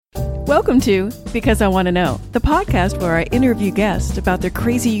Welcome to Because I Want to Know, the podcast where I interview guests about their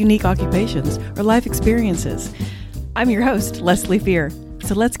crazy, unique occupations or life experiences. I'm your host, Leslie Fear.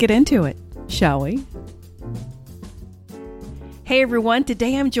 So let's get into it, shall we? Hey everyone,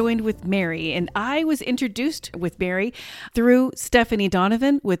 today I'm joined with Mary, and I was introduced with Mary through Stephanie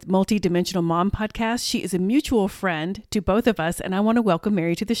Donovan with Multidimensional Mom Podcast. She is a mutual friend to both of us, and I want to welcome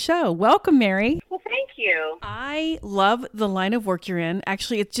Mary to the show. Welcome, Mary. Well, thank you. I love the line of work you're in.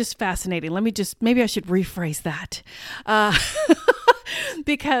 Actually, it's just fascinating. Maybe I should rephrase that.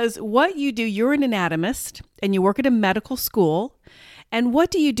 Because what you do, you're an anatomist, and you work at a medical school. And what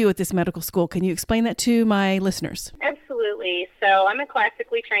do you do at this medical school? Can you explain that to my listeners? Absolutely. So I'm a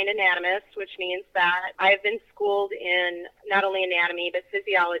classically trained anatomist, which means that I've been schooled in not only anatomy, but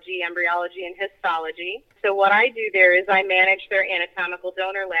physiology, embryology, and histology. So what I do there is I manage their anatomical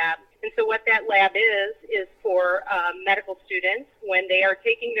donor lab. And so what that lab is for medical students, when they are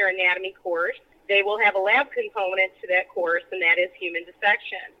taking their anatomy course, they will have a lab component to that course, and that is human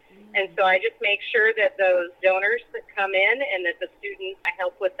dissection. And so I just make sure that those donors that come in and that the students, I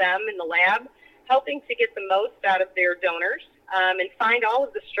help with them in the lab, helping to get the most out of their donors and find all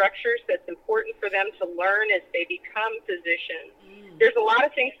of the structures that's important for them to learn as they become physicians. There's a lot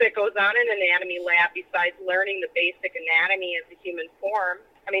of things that goes on in an anatomy lab besides learning the basic anatomy of the human form.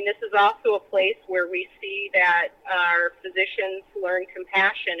 I mean, this is also a place where we see that our physicians learn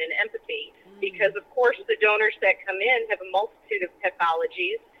compassion and empathy because, of course, the donors that come in have a multitude of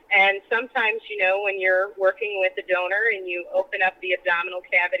pathologies. And sometimes, when you're working with a donor and you open up the abdominal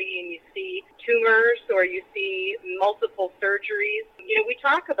cavity and you see tumors or you see multiple surgeries, we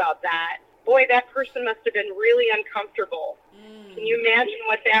talk about that. Boy, that person must have been really uncomfortable. Can you imagine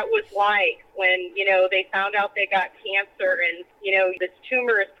what that was like when, they found out they got cancer and, this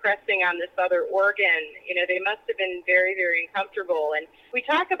tumor is pressing on this other organ? They must have been very, very uncomfortable. And we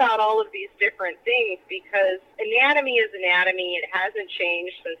talk about all of these different things because anatomy is anatomy. It hasn't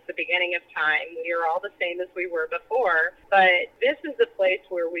changed since the beginning of time. We are all the same as we were before. But this is a place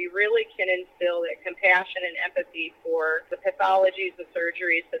where we really can instill that compassion and empathy for the pathologies and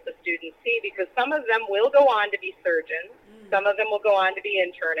surgeries that the students see, because some of them will go on to be surgeons. Some of them will go on to be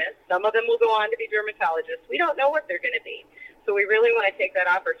internists. Some of them will go on to be dermatologists. We don't know what they're going to be. So we really want to take that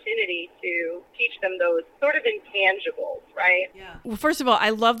opportunity to teach them those sort of intangibles, right? Yeah. Well, first of all, I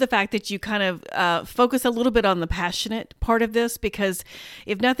love the fact that you kind of focus a little bit on the passionate part of this, because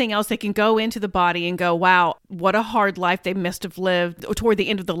if nothing else, they can go into the body and go, wow, what a hard life they must have lived toward the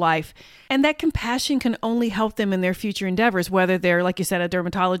end of the life. And that compassion can only help them in their future endeavors, whether they're, like you said, a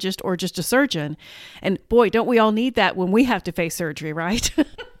dermatologist or just a surgeon. And boy, don't we all need that when we have to face surgery, right?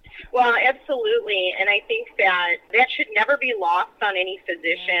 Well, absolutely. And I think that should never be lost on any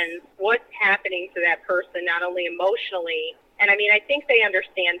physicians, what's happening to that person, not only emotionally. And I mean, I think they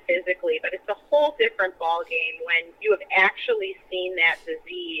understand physically, but it's a whole different ballgame when you have actually seen that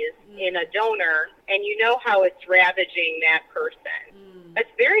disease in a donor and you know how it's ravaging that person.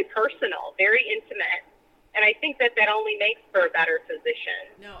 It's very personal, very intimate. And I think that only makes for a better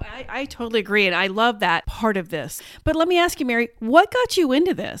physician. No, I totally agree. And I love that part of this. But let me ask you, Mary, what got you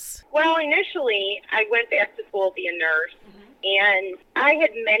into this? Well, initially, I went back to school to be a nurse. And I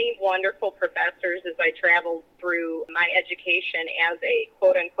had many wonderful professors as I traveled through my education as a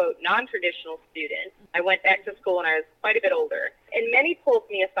quote-unquote non-traditional student. I went back to school when I was quite a bit older. And many pulled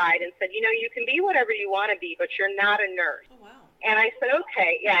me aside and said, you can be whatever you want to be, but you're not a nurse. Oh, wow. And I said,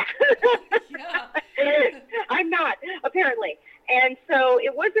 okay, yeah. I'm not, apparently. And so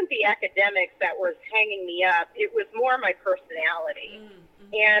it wasn't the academics that was hanging me up. It was more my personality.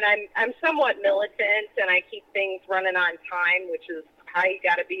 And I'm somewhat militant, and I keep things running on time, which is how you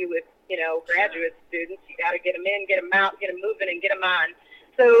got to be with, graduate students. You got to get them in, get them out, get them moving, and get them on.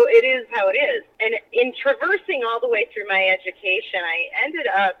 So it is how it is. And in traversing all the way through my education, I ended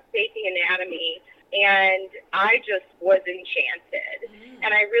up taking anatomy, and I just was enchanted.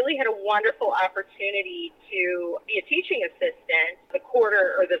 And I really had a wonderful opportunity to be a teaching assistant the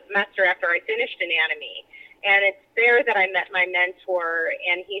quarter or the semester after I finished anatomy. And it's there that I met my mentor,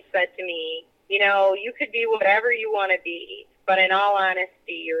 and he said to me, you could be whatever you want to be, but in all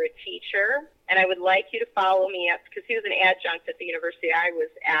honesty, you're a teacher, and I would like you to follow me up, because he was an adjunct at the university I was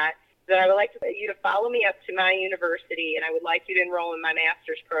at, that I would like you to follow me up to my university, and I would like you to enroll in my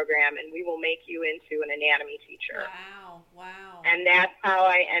master's program, and we will make you into an anatomy teacher. Wow. And that's how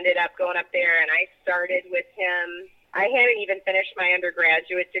I ended up going up there, and I started with him. I hadn't even finished my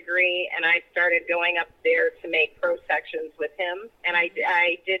undergraduate degree, and I started going up there to make pro sections with him. And I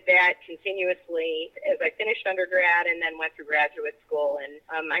did that continuously as I finished undergrad and then went through graduate school. And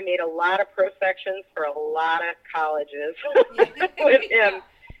I made a lot of pro sections for a lot of colleges with him.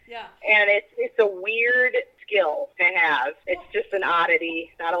 Yeah. And it's a weird skill to have. It's just an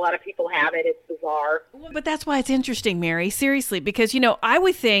oddity. Not a lot of people have it. It's bizarre. But that's why it's interesting, Mary, seriously, because, I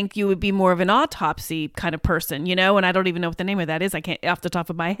would think you would be more of an autopsy kind of person, and I don't even know what the name of that is. I can't off the top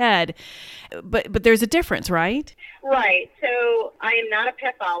of my head. But there's a difference, right? Right. So I am not a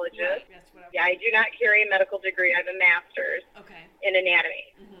pathologist. Right. Yeah, I do not carry a medical degree. I have a master's in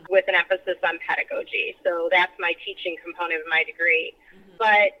anatomy with an emphasis on pedagogy. So that's my teaching component of my degree.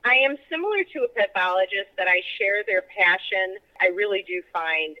 But I am similar to a pathologist that I share their passion. I really do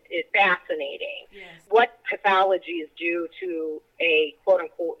find it fascinating what pathologies do to a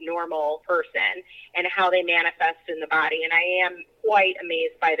quote-unquote normal person and how they manifest in the body. And I am quite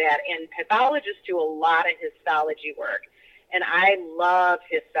amazed by that. And pathologists do a lot of histology work. And I love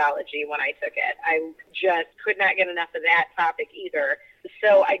histology when I took it. I just could not get enough of that topic either.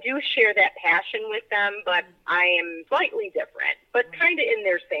 So I do share that passion with them, but I am slightly different, but kind of in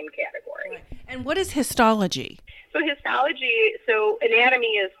their same category. Right. And what is histology? So anatomy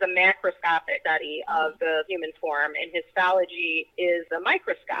is the macroscopic study of the human form, and histology is the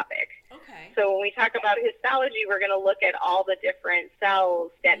microscopic. Okay. So when we talk about histology, we're going to look at all the different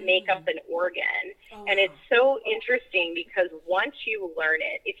cells that make up an organ. And it's so interesting because once you learn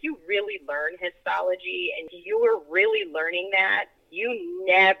it, if you really learn histology and you are really learning that, you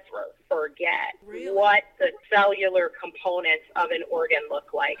never forget what the cellular components of an organ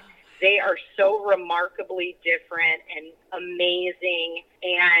look like. They are so remarkably different and amazing,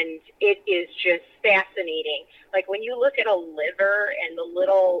 and it is just fascinating. Like when you look at a liver and the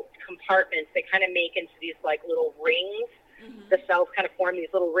little compartments, they kind of make into these like little rings. The cells kind of form these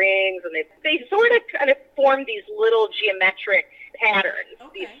little rings, and they sort of kind of form these little geometric patterns,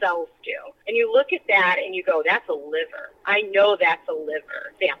 these cells do. And you look at that and you go, that's a liver. I know that's a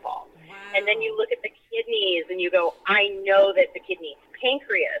liver sample. Wow. And then you look at the kidneys and you go, I know that's a kidney.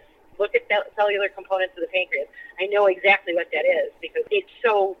 Pancreas. Look at the cellular components of the pancreas. I know exactly what that is because it's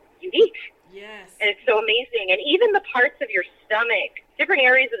so unique. Yes. And it's so amazing. And even the parts of your stomach, different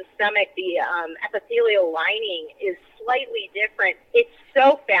areas of the stomach, the epithelial lining is slightly different. It's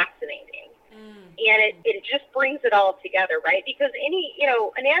so fascinating. And it just brings it all together, right? Because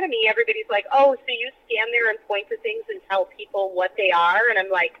anatomy, everybody's like, oh, so you stand there and point to things and tell people what they are? And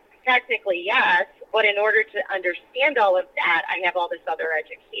I'm like, technically, yes. But in order to understand all of that, I have all this other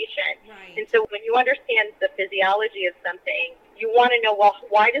education. Right. And so when you understand the physiology of something, you want to know, well,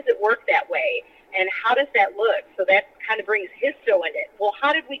 why does it work that way? And how does that look? So that kind of brings histo in it. Well,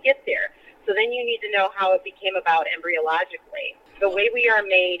 how did we get there? So then you need to know how it became about embryologically. The way we are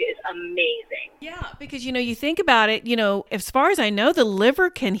made is amazing. Yeah, because, you think about it, as far as I know, the liver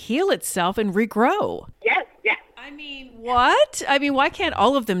can heal itself and regrow. Yes. I mean, what? I mean, why can't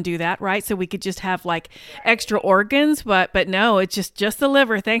all of them do that, right? So we could just have like extra organs, but no, it's just the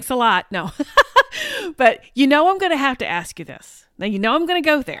liver. Thanks a lot. No. But I'm going to have to ask you this. Now, I'm going to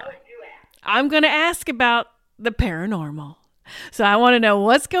go there. I'm going to ask about the paranormal. So I want to know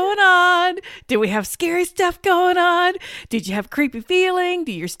what's going on. Do we have scary stuff going on? Did you have a creepy feeling?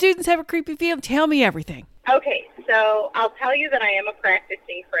 Do your students have a creepy feeling? Tell me everything. Okay, so I'll tell you that I am a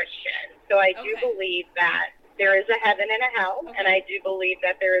practicing Christian. So I do believe that there is a heaven and a hell, and I do believe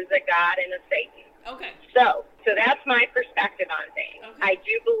that there is a God and a Satan. Okay. So that's my perspective on things. Okay. I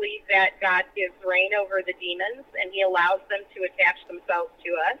do believe that God gives reign over the demons, and he allows them to attach themselves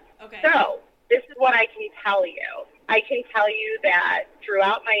to us. Okay. So this is what I can tell you. I can tell you that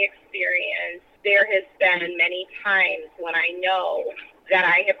throughout my experience, there has been many times when I know that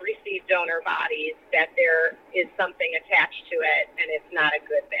I have received donor bodies, that there is something attached to it, and it's not a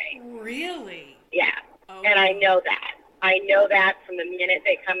good thing. Really? Yeah. Oh. And I know that. I know that from the minute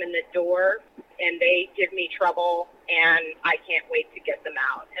they come in the door and they give me trouble, and I can't wait to get them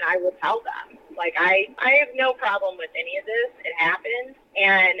out. And I will tell them. Like, I have no problem with any of this. It happens,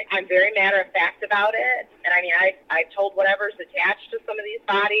 and I'm very matter of fact about it. And I mean, I've told whatever's attached to some of these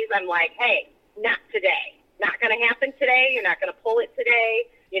bodies, I'm like, hey, not today. Not going to happen today. You're not going to pull it today.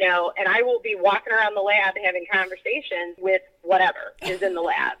 And I will be walking around the lab having conversations with whatever is in the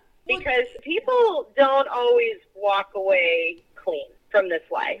lab. Because people don't always walk away clean from this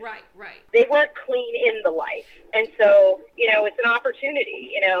life. Right. They weren't clean in the life. And so, it's an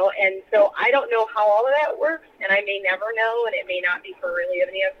opportunity, and so I don't know how all of that works, and I may never know, and it may not be for really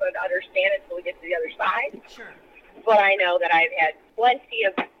any of us to understand until we get to the other side. Sure. But I know that I've had plenty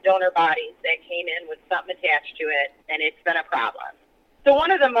of donor bodies that came in with something attached to it, and it's been a problem. So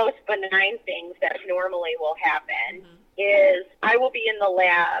one of the most benign things that normally will happen is I will be in the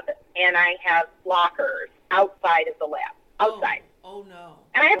lab, and I have lockers outside of the lab. Outside. Oh, no.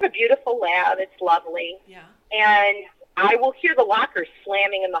 And I have a beautiful lab. It's lovely. Yeah. And I will hear the lockers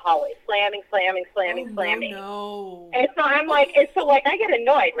slamming in the hallway, slamming. No. And so I'm like, I get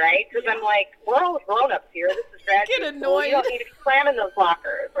annoyed, right? Because I'm like, we're all grown-ups here. This is graduate Get school. annoyed. You don't need to be slamming those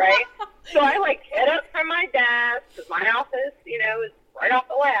lockers, right? So I get up from my desk, because my office, is right off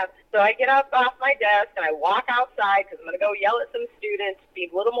the lab. So I get up off my desk and I walk outside because I'm going to go yell at some students, be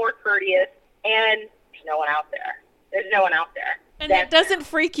a little more courteous, and there's no one out there. And that doesn't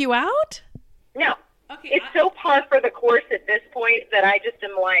freak you out? No. Okay. It's so par for the course at this point that I just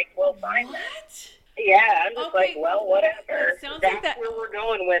am like, well, fine. What? Yeah, I'm just Okay. well, whatever. That's where we're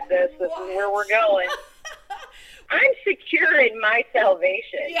going with this. This is where we're going. I'm secure in my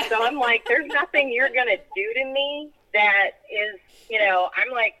salvation. Yeah. So I'm like, there's nothing you're going to do to me that is,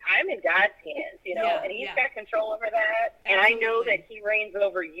 I'm in God's hands, and he's got control over that. And I know that he reigns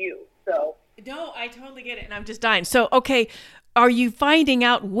over you. So. No, I totally get it. And I'm just dying. So, okay, are you finding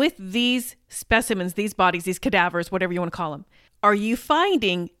out with these specimens, these bodies, these cadavers, whatever you want to call them, are you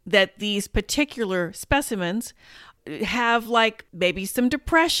finding that these particular specimens have maybe some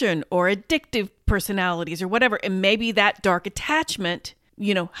depression or addictive personalities or whatever, and maybe that dark attachment,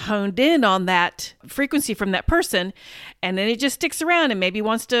 honed in on that frequency from that person, and then it just sticks around and maybe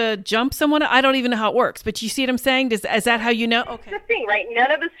wants to jump someone? I don't even know how it works, but you see what I'm saying? Is that how you know? Okay. That's the thing, right?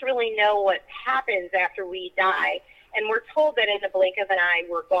 None of us really know what happens after we die, and we're told that in the blink of an eye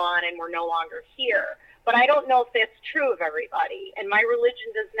we're gone and we're no longer here. But I don't know if that's true of everybody, and my religion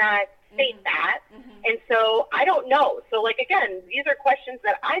does not state that, and so I don't know. So, again, these are questions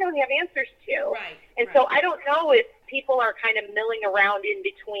that I don't have answers to, Right. And so I don't know if people are kind of milling around in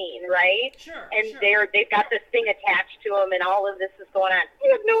between, right? Sure. And they've got this thing attached to them, and all of this is going on.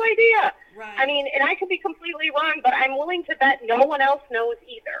 I have no idea. Right. I mean, and I could be completely wrong, but I'm willing to bet no one else knows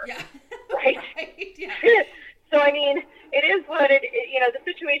either. Yeah. Right? Right. Yeah. So, I mean, it is what it, the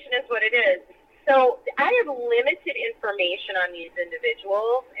situation is what it is. So I have limited information on these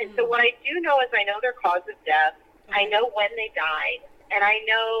individuals. And so what I do know is I know their cause of death. I know when they died. And I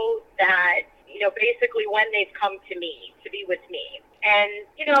know that, basically when they've come to me, to be with me. And,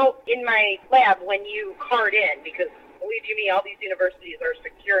 in my lab, when you card in, because believe you me, all these universities are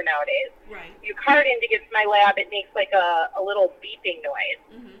secure nowadays. Right. You card in to get to my lab, it makes a little beeping noise.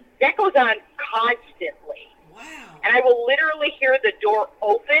 Mm-hmm. That goes on constantly. Wow. And I will literally hear the door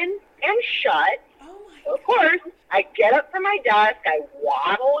open and shut. Oh my. So of course, I get up from my desk, I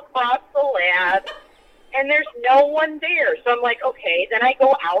waddle across the lab, and there's no one there. So I'm like, okay, then I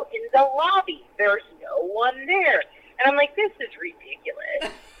go out in the lobby. There's no one there. And I'm like, this is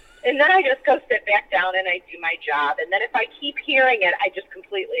ridiculous. And then I just go sit back down and I do my job. And then if I keep hearing it, I just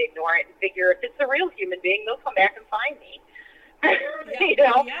completely ignore it and figure if it's a real human being, they'll come back and find me.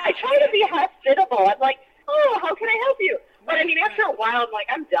 I try to be hospitable. I'm like, oh, how can I help you? But I mean, after a while, I'm like,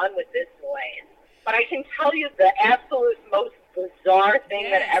 I'm done with this noise. But I can tell you the absolute most bizarre thing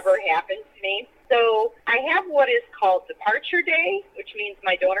that ever happened to me. So I have what is called departure day, which means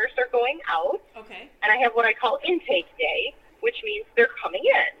my donors are going out. Okay. And I have what I call intake day, which means they're coming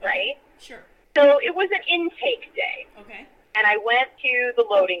in, right? Sure. So it was an intake day. Okay. And I went to the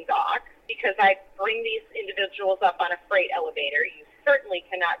loading dock because I bring these individuals up on a freight elevator. You certainly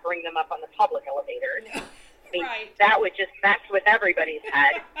cannot bring them up on the public elevators. No. I mean, Right. that would just mess with everybody's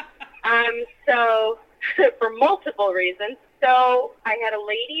head. So for multiple reasons. So I had a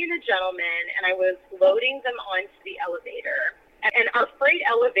lady and a gentleman, and I was loading them onto the elevator. And our freight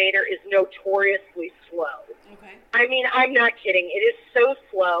elevator is notoriously slow. Okay. I mean, I'm not kidding. It is so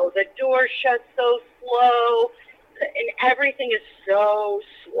slow. The door shuts so slow, and everything is so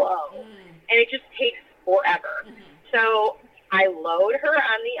slow. And it just takes forever. Mm-hmm. So I load her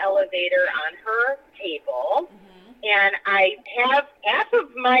on the elevator on her table, and I have half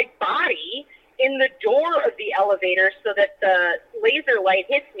of my body in the door of the elevator so that the laser light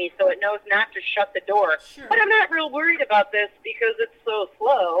hits me so it knows not to shut the door. Sure. But I'm not real worried about this because it's so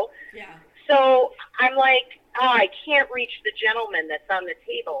slow. Yeah. So I'm like, oh, I can't reach the gentleman that's on the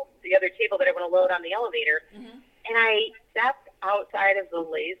table, the other table that I want to load on the elevator. And I stepped outside of the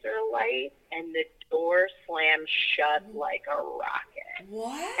laser light, and the door slammed shut like a rocket.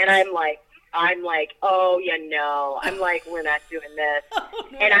 What? And I'm like, oh, I'm like, we're not doing this. Oh,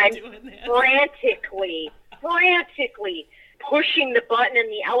 no, and I'm doing this. frantically pushing the button in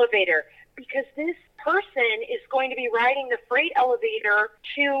the elevator because this person is going to be riding the freight elevator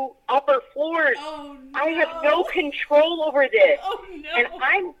to upper floors. Oh, no. I have no control over this. Oh, no. And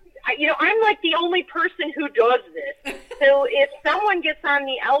I'm like the only person who does this. So if someone gets on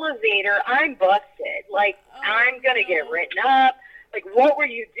the elevator, I'm busted. Like, I'm going to get written up. Like, what were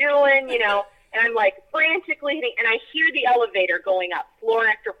you doing? And I'm like frantically hitting, and I hear the elevator going up, floor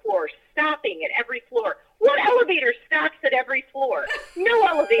after floor, stopping at every floor. What elevator stops at every floor? No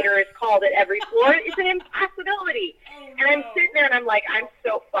elevator is called at every floor. It's an impossibility. Oh, no. And I'm sitting there, and I'm like, I'm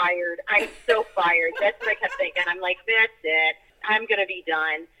so fired. I'm so fired. That's what I kept thinking. I'm like, that's it. I'm going to be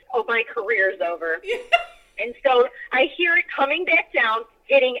done. Oh, my career's over. And so I hear it coming back down,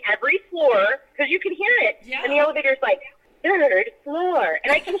 hitting every floor, because you can hear it. Yeah. And the elevator's like, third floor.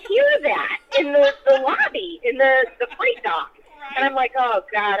 And I can hear that in the lobby, in the freight dock. Right. And I'm like, oh,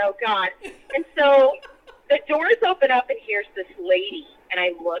 God, oh, God. And so the doors open up, and here's this lady. And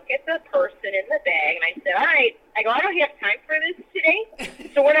I look at the person in the bag, and I said, all right. I go, I don't have time for this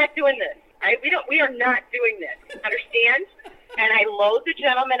today, so we're not doing this. We are not doing this. Understand? And I load the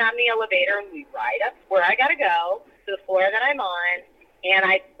gentleman on the elevator, and we ride up where I got to go to the floor that I'm on. And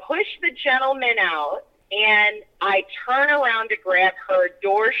I push the gentleman out, and I turn around to grab her.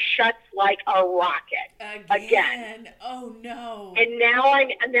 Door shuts like a rocket. Again. Oh, no. And now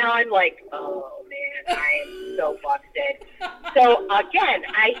I'm like, oh, man, I am so busted. So, again,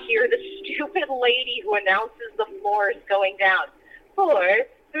 I hear the stupid lady who announces the floor is going down. Fourth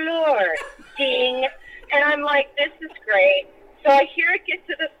floor. Ding. And I'm like, this is great. So I hear it get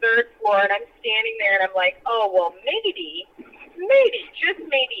to the third floor, and I'm standing there, and I'm like, oh, well, maybe, just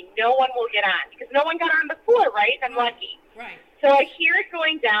maybe, no one will get on. Because no one got on before, right? I'm lucky. Right. So I hear it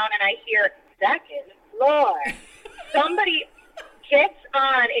going down, and I hear second floor. Somebody gets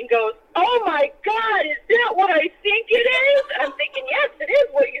on and goes, oh, my God, is that what I think it is? And I'm thinking, yes, it is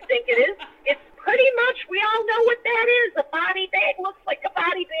what you think it is. It's pretty much, we all know what that is. A body bag looks like a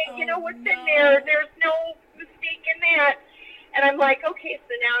body bag. You know what's in there. There's no mistake in that. And I'm like, okay,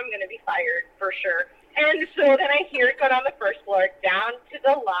 so now I'm going to be fired for sure. And so then I hear it go down the first floor, down to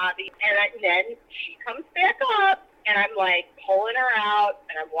the lobby, and then she comes back up, and I'm like pulling her out,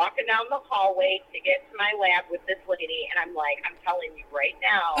 and I'm walking down the hallway to get to my lab with this lady, and I'm like, I'm telling you right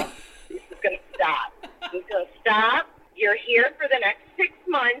now, this is going to stop. This is going to stop. You're here for the next 6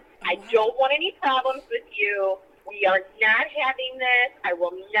 months. I don't want any problems with you. We are not having this. I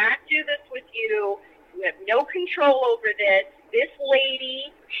will not do this with you. You have no control over this. This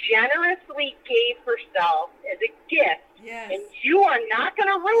lady generously gave herself as a gift, yes. and you are not going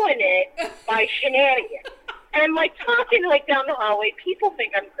to ruin it by shenanigans. And I'm like talking like down the hallway. People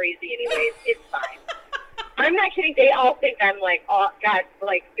think I'm crazy anyways. It's fine. I'm not kidding. They all think I'm like, oh, got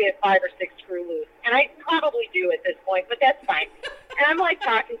like 5 or 6 screw loose. And I probably do at this point, but that's fine. And I'm like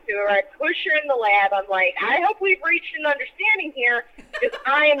talking to her. I push her in the lab. I'm like, I hope we've reached an understanding here because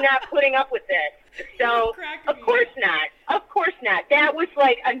I am not putting up with this. So, of course not. Of course not. That was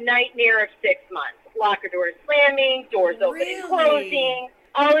like a nightmare of 6 months. Locker doors slamming, doors open and closing,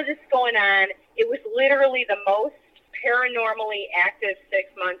 all of this going on. It was literally the most paranormally active 6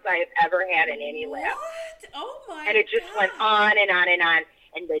 months I have ever had in any lab. What? Oh, my God. And it just went on and on and on.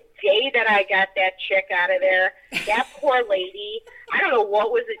 And the day that I got that chick out of there, that poor lady, I don't know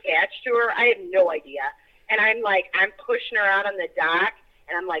what was attached to her. I have no idea. And I'm pushing her out on the dock,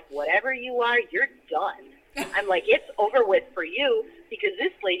 and I'm like, whatever you are, you're done. I'm like, it's over with for you because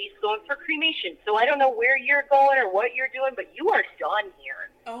this lady's going for cremation. So I don't know where you're going or what you're doing, but you are done here.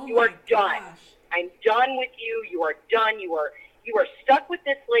 Oh, you are done. Gosh. I'm done with you. You are done. You are stuck with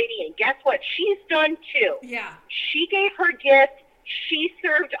this lady, and guess what? She's done too. Yeah. She gave her gift. She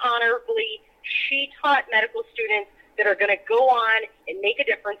served honorably. She taught medical students that are going to go on and make a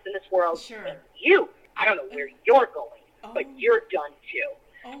difference in this world. Sure. And you, I don't know where you're going, but you're done too.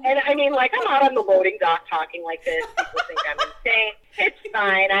 Oh. And I mean, like, I'm out on the loading dock talking like this. People think I'm insane. It's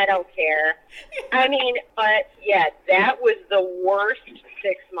fine. I don't care. I mean, but yeah, that was the worst 6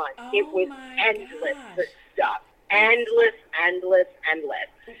 months. It was endless for stuff. Endless.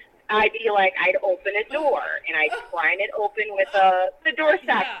 I'd be like, I'd open a door, and I'd pry it open with the door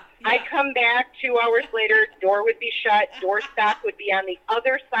stop. Yeah. I'd come back 2 hours later, door would be shut, door stop would be on the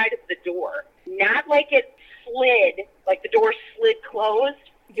other side of the door. Not like it slid, like the door slid closed.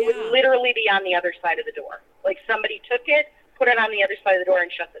 It would literally be on the other side of the door. Like somebody took it, put it on the other side of the door,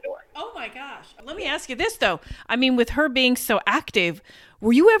 and shut the door. Oh, my gosh. Let me ask you this, though. I mean, with her being so active,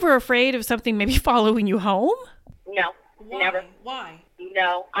 were you ever afraid of something maybe following you home? No, never. Why?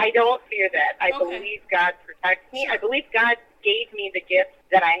 No, I don't fear that. I believe God protects me. I believe God gave me the gift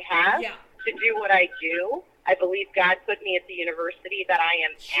that I have to do what I do. I believe God put me at the university that I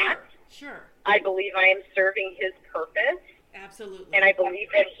am at. Sure. I believe I am serving His purpose. Absolutely. And I believe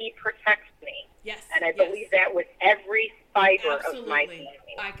that He protects me. Yes. And I believe that with every fiber of my being.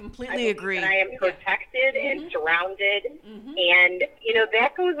 I completely agree. I am protected and surrounded. And,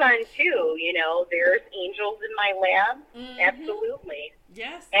 that goes on too. There's angels in my lab. Absolutely.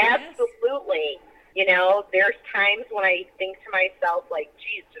 Yes. Absolutely. You know, there's times when I think to myself, like,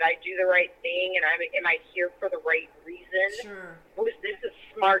 geez, did I do the right thing? And am I here for the right reason? Yes. Sure. Was this a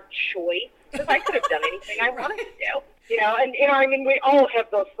smart choice? Because I could have done anything I wanted to do. You know, and, you know, I mean, we all have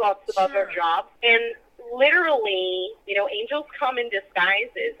those thoughts about our jobs. And literally, you know, angels come in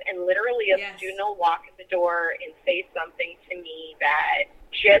disguises, and literally a student will walk in the door and say something to me that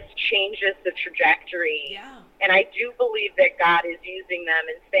just changes the trajectory. Yeah. And I do believe that God is using them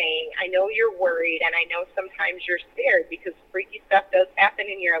and saying, I know you're worried, and I know sometimes you're scared because freaky stuff does happen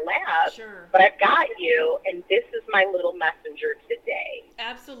in your lab, but I've got you, and this is my little messenger today.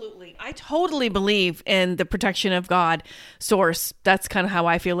 Absolutely. I totally believe in the protection of God, source. That's kind of how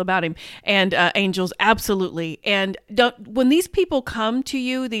I feel about him. And angels, absolutely. And when these people come to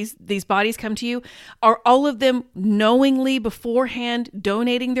you, these bodies come to you, are all of them knowingly beforehand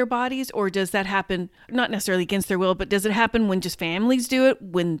donating their bodies, or does that happen, not necessarily against their will, but does it happen when just families do it,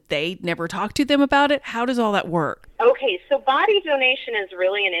 when they never talk to them about it? How does all that work? Okay, so body donation is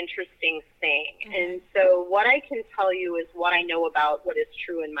really an interesting thing. And so what I can tell you is what I know about what is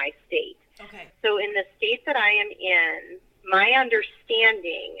true in my state. Okay. So in the state that I am in, my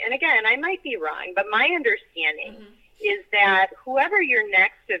understanding, and again, I might be wrong, but my understanding is that whoever your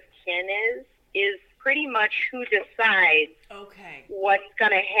next of kin is pretty much who decides what's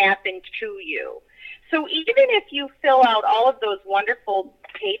going to happen to you. So even if you fill out all of those wonderful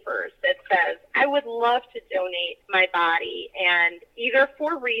papers that says, I would love to donate my body, and either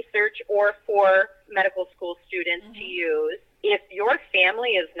for research or for medical school students to use, if your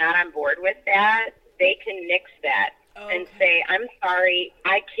family is not on board with that, they can nix that and say, I'm sorry,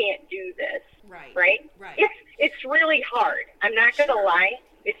 I can't do this. Right? It's really hard. I'm not going to lie.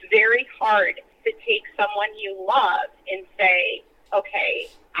 It's very hard to take someone you love and say, okay,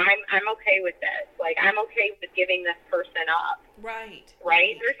 I'm okay with this. Like, I'm okay with giving this person up. Right?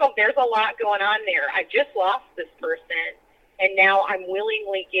 There's a lot going on there. I just lost this person, and now I'm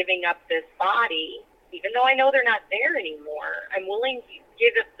willingly giving up this body, even though I know they're not there anymore. I'm willing to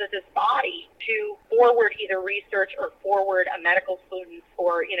give up this body to forward either research or forward a medical student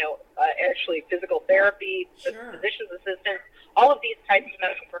for, you know, actually physical therapy, physician's assistants, all of these types of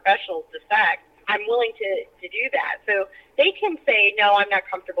medical professionals to sex. I'm willing to do that. So they can say, no, I'm not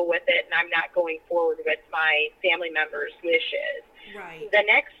comfortable with it, and I'm not going forward with my family members' wishes. The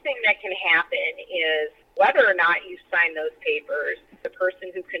next thing that can happen is whether or not you sign those papers, the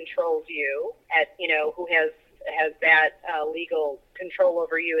person who controls you, who has that legal control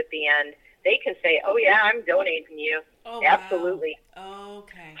over you at the end, they can say, oh, yeah, I'm donating you. Oh, absolutely. Wow.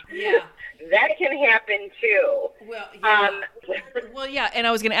 Okay. Yeah. That can happen too. Well, yeah. Well, yeah. And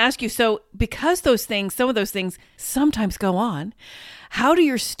I was going to ask you, so because some of those things sometimes go on, how do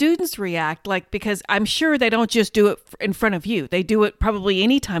your students react? Like, because I'm sure they don't just do it in front of you. They do it probably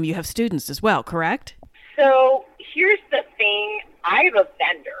anytime you have students as well, correct? So here's the thing. I have a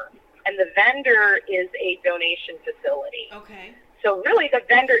vendor, and the vendor is a donation facility. Okay. So really the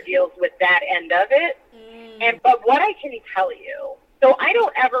vendor deals with that end of it. But what I can tell you, so I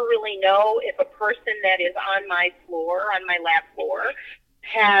don't ever really know if a person that is on my lab floor,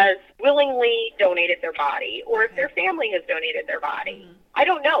 has willingly donated their body, or if their family has donated their body. I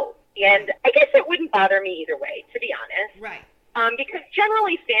don't know. And I guess it wouldn't bother me either way, to be honest. Right. Because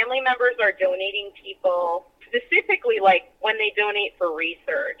generally family members are donating people specifically like when they donate for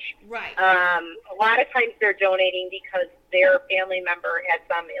research. Right. A lot of times they're donating because their family member had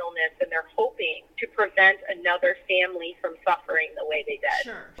some illness and they're hoping to prevent another family from suffering the way they did.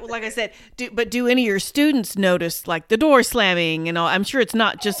 Sure. Well, like I said, do any of your students notice like the door slamming and all? I'm sure it's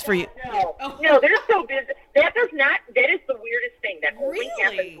not just for you. No, they're so busy. That is the weirdest thing. That only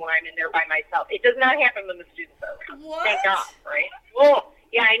happens when I'm in there by myself. It does not happen when the students are around. What? Thank God, right? Oh,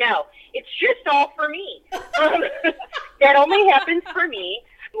 yeah, I know. It's just all for me. That only happens for me.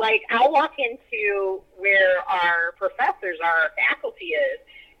 Like, I'll walk into where our professors, our faculty is,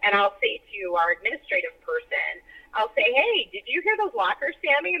 and I'll say to our administrative person, I'll say, hey, did you hear those lockers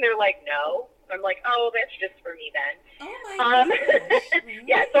slamming? And they're like, no. I'm like, oh, that's just for me then. Oh, my gosh.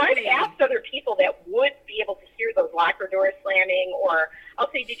 Yeah, so I've asked other people that would be able to hear those locker doors slamming, or I'll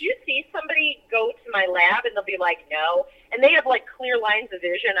say, did you see somebody go to my lab? And they'll be like, no. And they have, like, clear lines of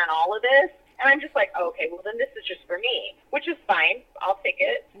vision on all of this. And I'm just like, okay, well, then this is just for me, which is fine. I'll take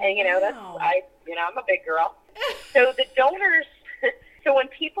it. And, I'm a big girl. So the donors, so when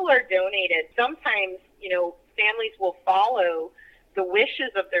people are donated, sometimes, families will follow the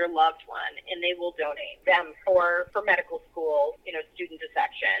wishes of their loved one, and they will donate them for medical school, student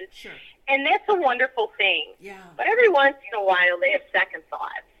dissection. Sure. And that's a wonderful thing. Yeah. But every once in a while, they have second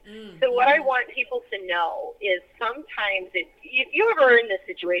thoughts. So what I want people to know is sometimes if you ever are in this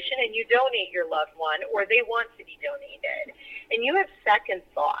situation and you donate your loved one or they want to be donated and you have second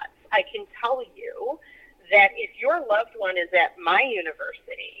thoughts, I can tell you that if your loved one is at my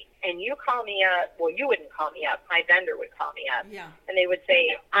university and you call me up, well, you wouldn't call me up, my vendor would call me up, Yeah. and they would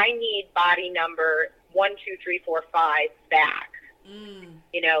say, I need body number 12345 back.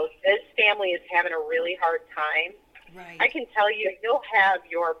 You know, this family is having a really hard time. Right. I can tell you, you'll have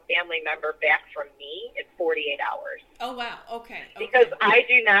your family member back from me in 48 hours. Oh, wow. Okay. Because I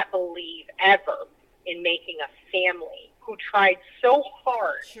do not believe ever in making a family who tried so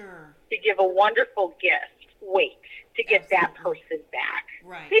hard Sure. to give a wonderful gift wait to get that person back.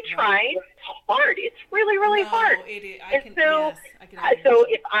 Right. They tried hard. It's really, really hard. It is. I can so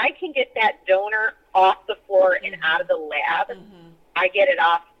if I can get that donor off the floor and out of the lab, I get it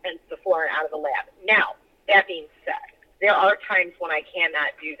off and the floor and out of the lab. Now, that being said, there are times when I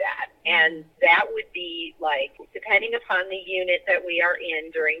cannot do that. And that would be like, depending upon the unit that we are in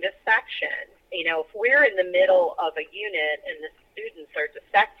during dissection, you know, if we're in the middle of a unit and the students are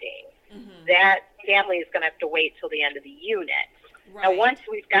dissecting, that family is going to have to wait till the end of the unit. Right. Now, once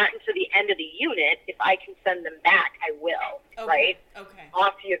we've gotten to the end of the unit, if I can send them back, I will, right? Okay.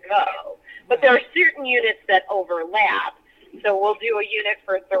 Off you go. But there are certain units that overlap. So we'll do a unit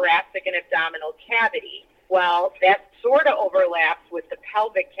for thoracic and abdominal cavity. Well, that sort of overlaps with the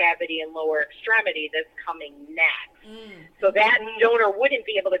pelvic cavity and lower extremity that's coming next. So that donor wouldn't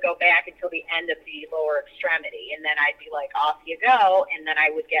be able to go back until the end of the lower extremity. And then I'd be like, off you go. And then I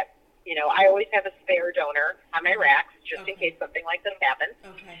would get, you know, I always have a spare donor on my racks just in case something like this happens.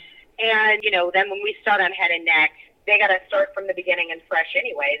 Okay. And, you know, then when we start on head and neck, they got to start from the beginning and fresh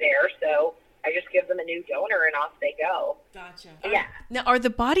anyway there. So I just give them a new donor and off they go. Gotcha. Yeah. Now, are the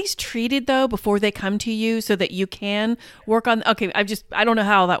bodies treated though before they come to you so that you can work on? Okay, I don't know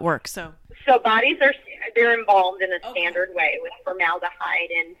how that works. So bodies they're embalmed in a standard way with formaldehyde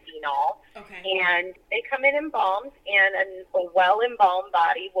and phenol. Okay. And they come in embalmed, and a well-embalmed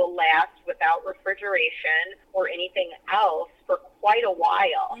body will last without refrigeration or anything else for quite a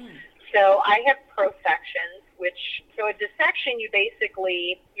while. So I have prosections, so a dissection,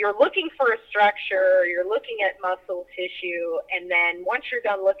 you're looking for a structure, you're looking at muscle tissue, and then once you're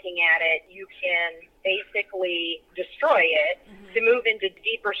done looking at it, you can basically destroy it to move into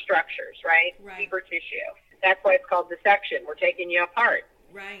deeper structures, right? Deeper tissue. That's why it's called dissection. We're taking you apart.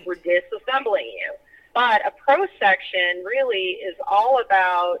 Right. We're disassembling you. But a prosection really is all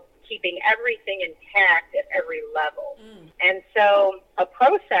about keeping everything intact at every level. And so a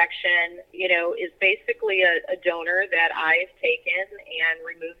prosection, you know, is basically a donor that I've taken and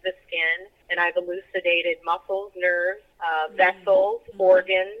removed the skin, and I've elucidated muscles, nerves, vessels,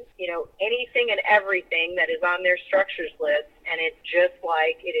 organs, you know, anything and everything that is on their structures list, and it's just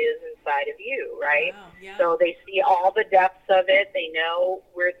like it is inside of you, right? Wow, yeah. So they see all the depths of it. They know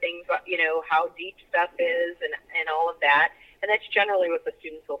where things, you know, how deep stuff is and all of that. And that's generally what the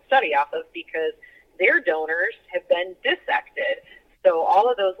students will study off of because their donors have been dissected. So all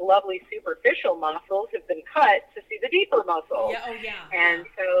of those lovely superficial muscles have been cut to see the deeper muscles. Yeah, oh yeah. And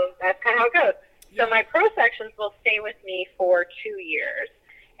so that's kind of how it goes. So my prosections will stay with me for 2 years.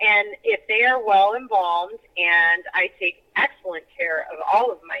 And if they are well embalmed, and I take excellent care of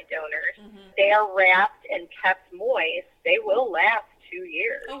all of my donors, they are wrapped and kept moist, they will last 2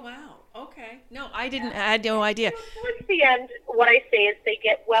 years. Oh, wow. Okay. No, I had no idea. Towards the end, what I say is they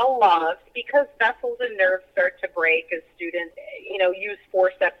get well loved because vessels and nerves start to break as students, you know, use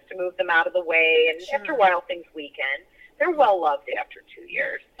forceps to move them out of the way. And after a while, things weaken. They're well loved after 2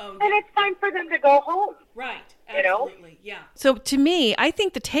 years. Oh, and it's time for them to go home. Right. You know? Absolutely. Yeah. So to me, I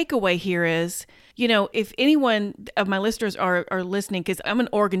think the takeaway here is, you know, if anyone of my listeners are listening, because I'm an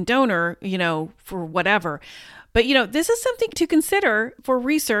organ donor, you know, for whatever. But, you know, this is something to consider for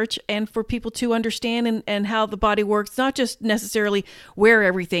research and for people to understand and how the body works, not just necessarily where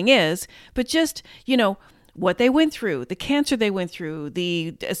everything is, but just, you know, what they went through, the cancer they went through,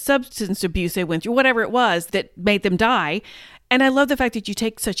 the substance abuse they went through, whatever it was that made them die. And I love the fact that you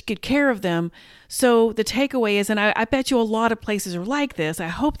take such good care of them. So the takeaway is, and I bet you a lot of places are like this, I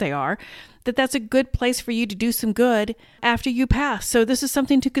hope they are, that's a good place for you to do some good after you pass. So this is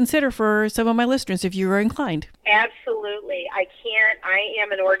something to consider for some of my listeners if you are inclined. Absolutely. I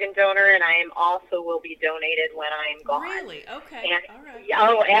am an organ donor, and I am also will be donated when I am gone. Really? Okay. And, all right.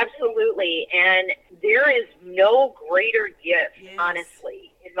 Oh, absolutely. And there is no greater gift,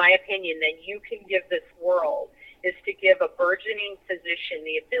 honestly, in my opinion, than you can give this world, is to give a burgeoning physician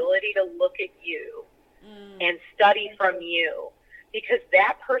the ability to look at you and study from you. Because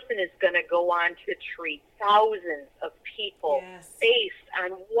that person is going to go on to treat thousands of people based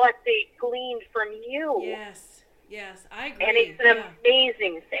on what they gleaned from you. Yes. Yes, I agree. And it's an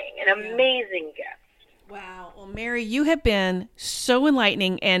amazing thing, an amazing gift. Wow. Well, Mary, you have been so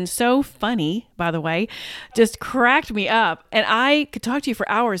enlightening and so funny, by the way, just cracked me up. And I could talk to you for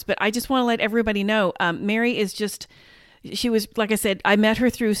hours, but I just want to let everybody know, Mary is just, she was, like I said, I met her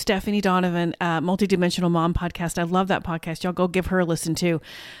through Stephanie Donovan, Multidimensional Mom podcast. I love that podcast. Y'all go give her a listen too.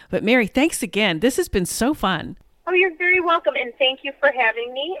 But Mary, thanks again. This has been so fun. Oh, you're very welcome. And thank you for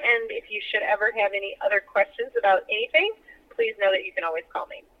having me. And if you should ever have any other questions about anything, please know that you can always call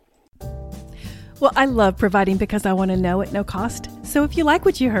me. Well, I love providing because I want to know at no cost. So if you like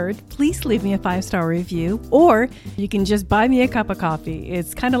what you heard, please leave me a 5-star review, or you can just buy me a cup of coffee.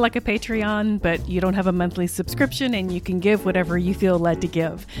 It's kind of like a Patreon, but you don't have a monthly subscription and you can give whatever you feel led to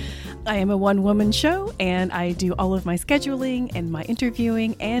give. I am a one-woman show and I do all of my scheduling and my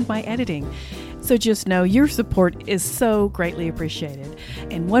interviewing and my editing. So just know your support is so greatly appreciated.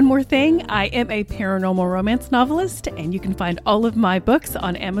 And one more thing, I am a paranormal romance novelist, and you can find all of my books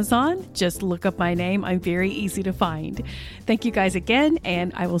on Amazon. Just look up my name. I'm very easy to find. Thank you guys again,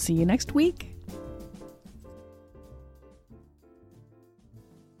 and I will see you next week.